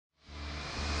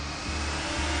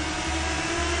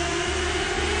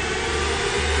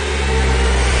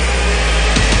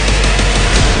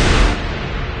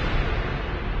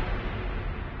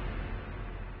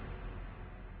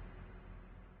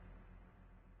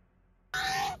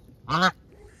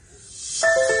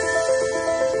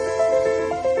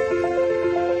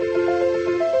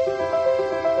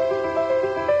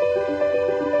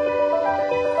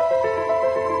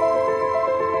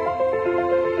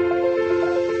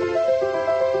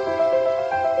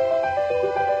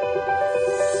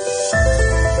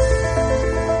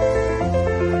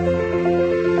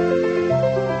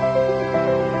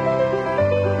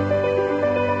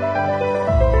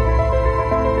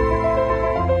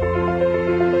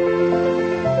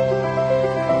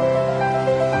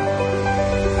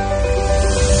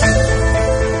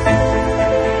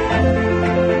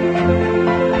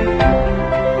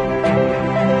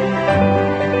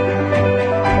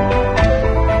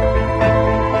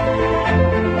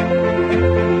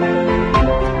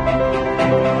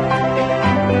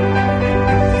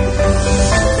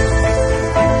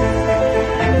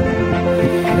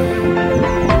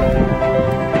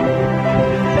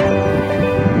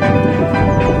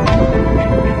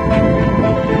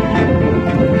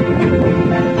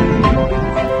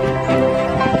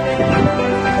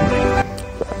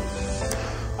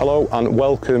Hello and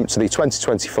welcome to the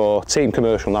 2024 Team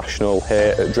Commercial National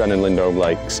here at Drennan Lindholme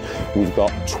Lakes. We've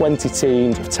got 20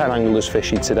 teams of 10 anglers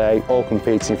fishing today, all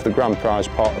competing for the grand prize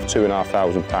pot of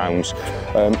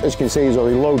 £2,500. As you can see, there's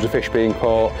already loads of fish being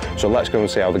caught, so let's go and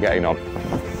see how they're getting on.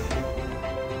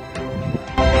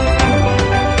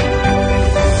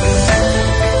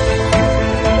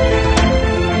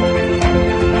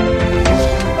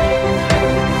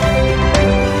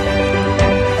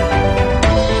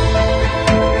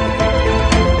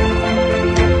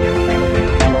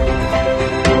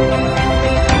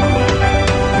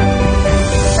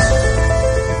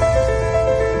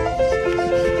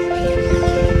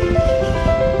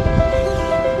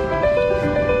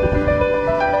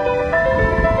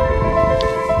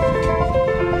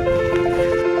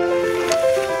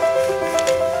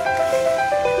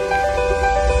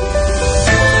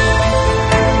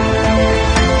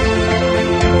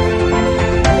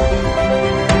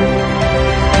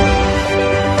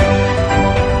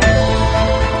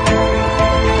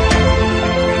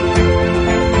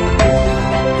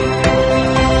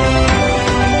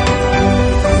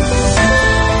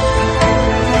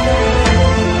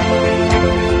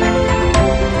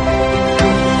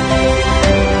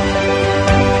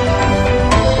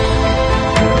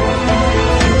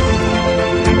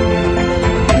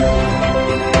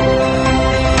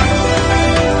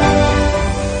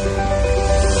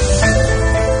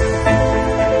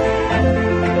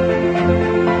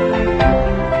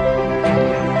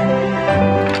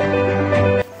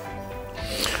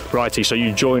 Righty, so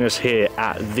you join us here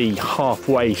at the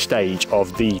halfway stage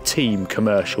of the Team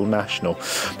Commercial National.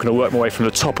 I'm going to work my way from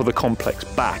the top of the complex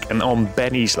back, and on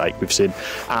Benny's Lake we've seen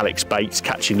Alex Bates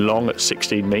catching long at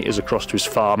 16 metres across to his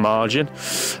far margin.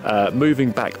 Moving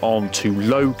back on to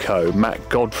Loco, Matt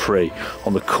Godfrey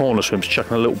on the corner swims,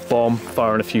 chucking a little bomb,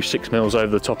 firing a few 6 mils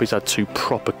over the top. He's had 2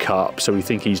 proper carp, so we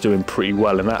think he's doing pretty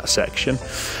well in that section.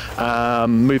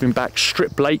 Moving back,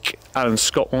 Strip Lake, Alan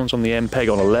Scott one's on the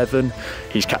MPEG on 11.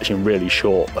 He's catching really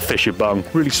short, a fisher bung,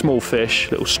 really small fish,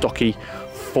 little stocky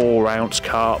 4-ounce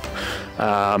carp,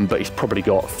 but he's probably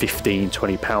got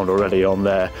 15-20 pound already on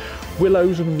there.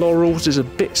 Willows and Laurels is a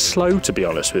bit slow, to be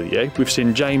honest with you. We've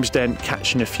seen James Dent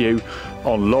catching a few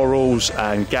on Laurels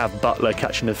and Gav Butler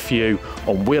catching a few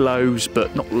on Willows,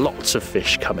 but not lots of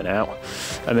fish coming out.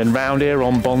 And then round here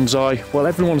on Bonsai, well,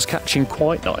 everyone's catching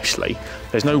quite nicely.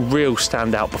 There's no real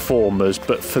standout performers,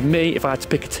 but for me, if I had to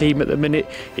pick a team at the minute,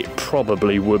 it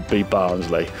probably would be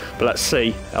Barnsley. But let's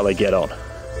see how they get on.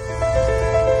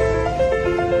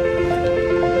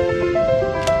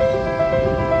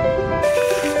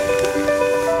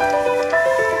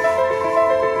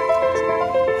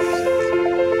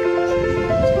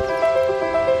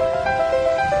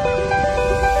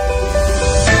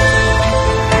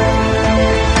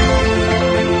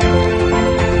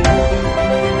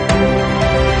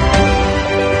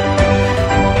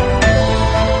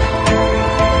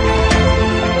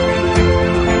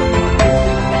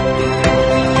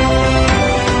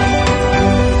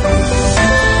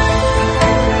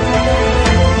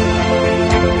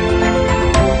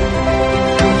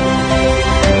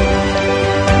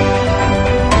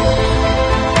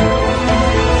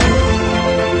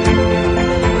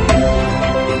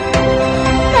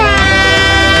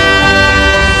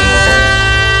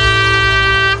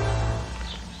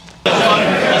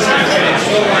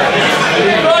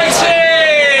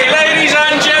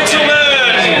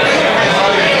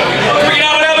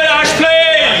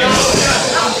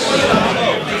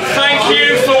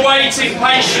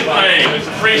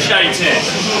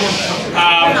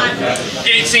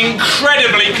 It's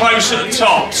incredibly close at the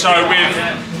top, so we've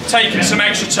taken some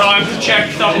extra time to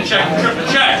check, double check, triple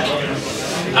check.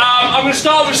 I'm going to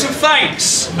start with some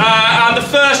thanks, and the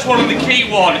first one and the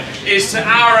key one is to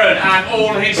Aaron and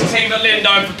all his team at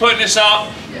Lindholme for putting this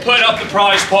up, putting up the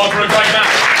prize pot for a great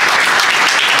match.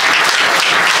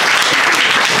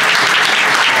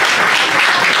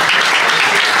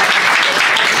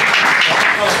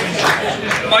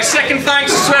 My second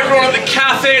thanks is to everyone at the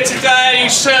cafe today who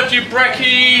served you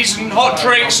brekkies and hot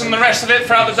drinks and the rest of it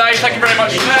throughout the day. Thank you very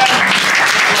much for that.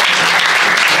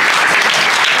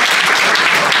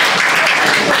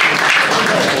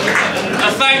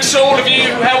 Thanks to all of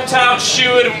you who helped out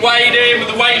Stuart and weighed in with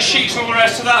the weight sheets and all the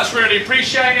rest of that. It's really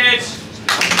appreciated.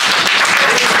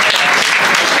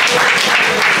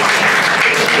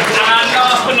 And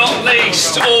last but not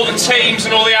least, all the teams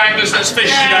and all the anglers that's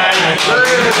fished today.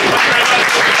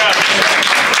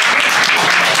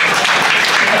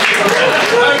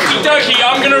 Okie dokie,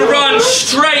 I'm going to run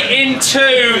straight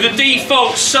into the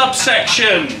default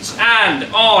subsections, and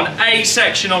on A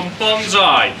section on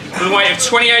bonsai with a weight of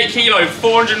 28 kilo,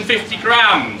 450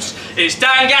 grams, it's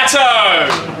Dan Gatto.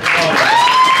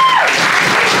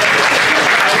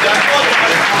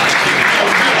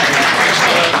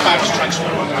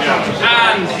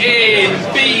 And in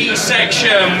B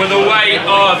section with a weight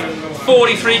of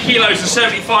 43 kilos and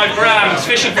 75 grams,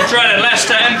 fishing for Drennan,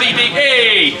 Leicester,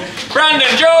 MVBE,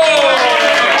 Brandon George!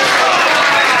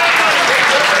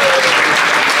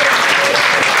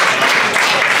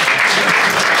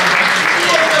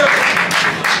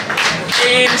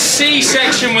 In C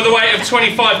section with a weight of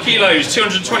 25 kilos,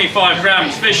 225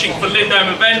 grams, fishing for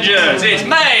Lindholme Avengers, it's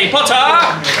May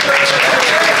Potter!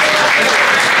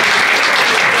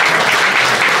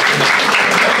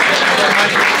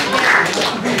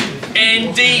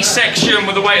 In D section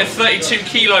with a weight of 32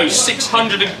 kilos,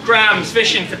 600 grams,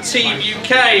 fishing for Team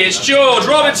UK, it's George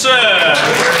Robinson.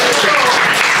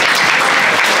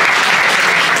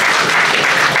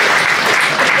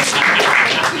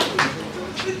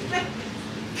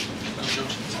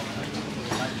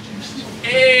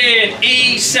 In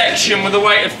E section with a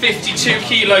weight of 52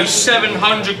 kilos,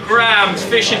 700 grams,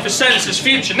 fishing for Census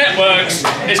Future Networks,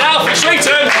 it's Alfie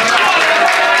Sweeton.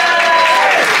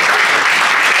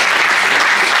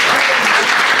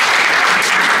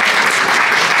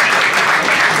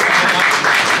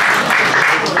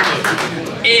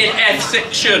 In F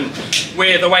section,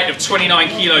 with a weight of 29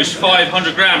 kilos,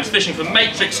 500 grams, fishing for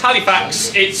Matrix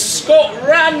Halifax, it's Scott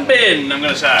Ranbin, I'm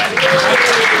going to say.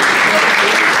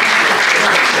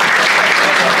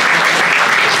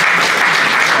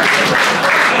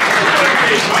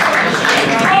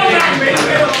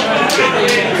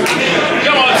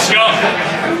 Come on, Scott.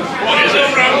 What is it?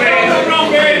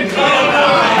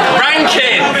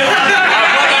 Rankin.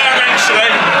 I've got there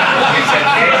eventually.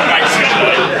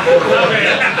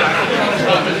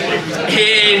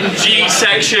 In G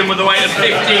section with a weight of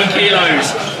 15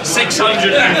 kilos,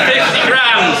 650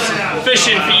 grams,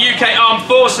 fishing for UK Armed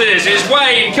Forces is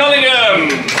Wayne Cullingham.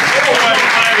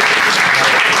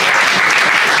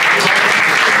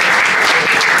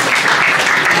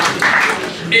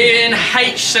 In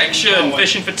H section,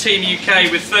 fishing for Team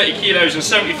UK with 30 kilos and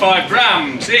 75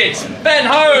 grams, it's Ben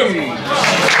Holmes.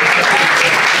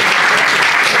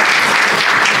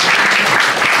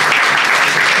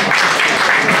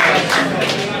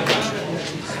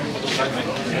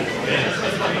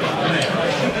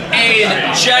 In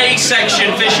J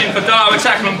section, fishing for Darwin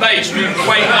Tackle and Baits with a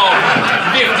weight of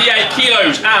 58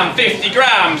 kilos and 50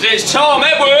 grams, it's Tom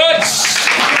Edwards.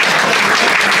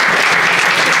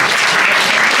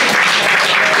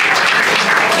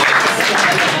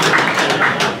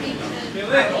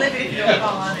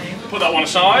 Put that one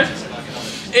aside.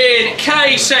 In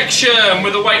K section,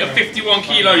 with a weight of 51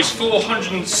 kilos,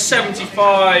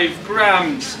 475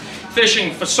 grams,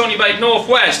 fishing for Sonny Bait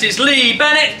Northwest, it's Lee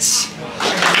Bennett.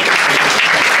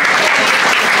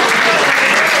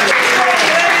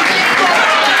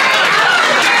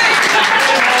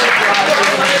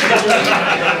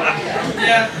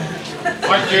 Yeah.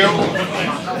 Thank you.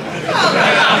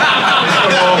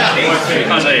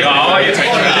 Oh, you take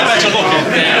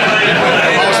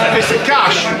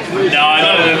cash? No,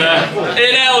 none of them.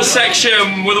 In L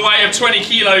section, with a weight of 20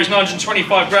 kilos,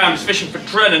 925 grams, fishing for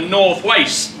Drennan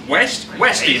Northwest, West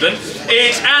even,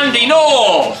 it's Andy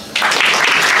North.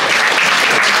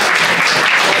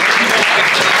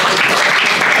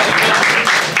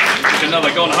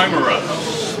 Another gone homerer.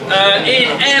 In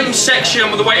M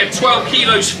section, with a weight of 12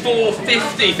 kilos,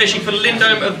 450, fishing for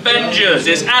Lindholme Avengers,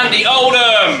 is Andy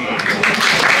Oldham.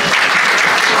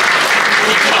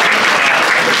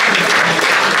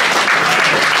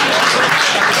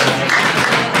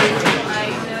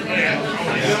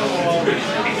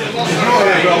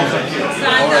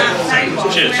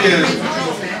 Cheers.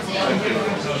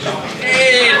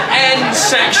 In N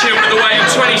section with a weight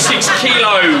of 26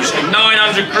 kilos,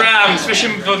 900 grams,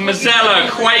 fishing for Mazzella,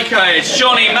 Quaker, it's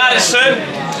Johnny Madison.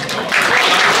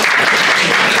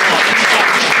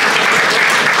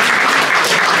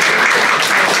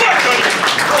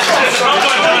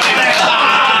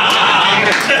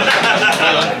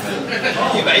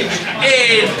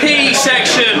 In P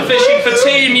section, fishing for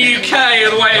Team UK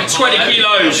with a weight of 20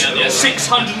 kilos,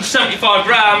 675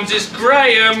 grams, is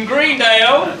Graham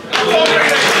Greendale.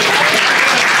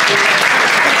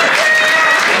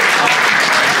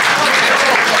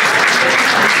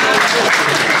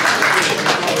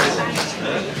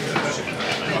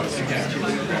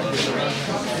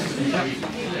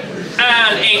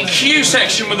 And in Q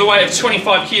section with a weight of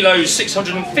 25 kilos,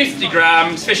 650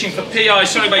 grams, fishing for PI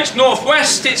Sunny Lakes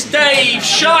Northwest, it's Dave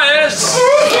Shires.